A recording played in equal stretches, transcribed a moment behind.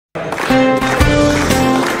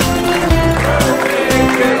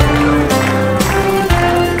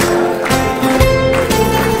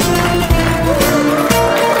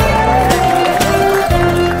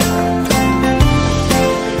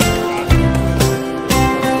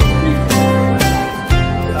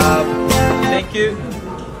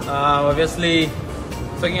Obviously,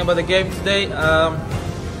 talking about the game today,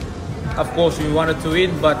 of course we wanted to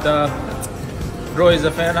win, but draw is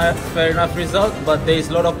a fair enough result. But there is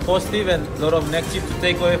a lot of positive and a lot of negative to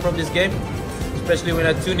take away from this game, especially when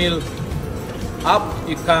you're 2-0 up.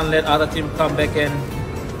 You can't let other team come back and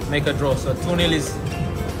make a draw. So 2-0 is,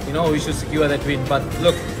 we should secure that win. But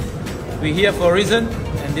look, we're here for a reason,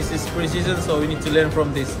 and this is pre-season, so we need to learn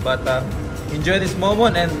from this. But enjoy this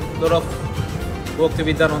moment, and a lot of work to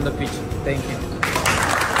be done on the pitch. Thank you.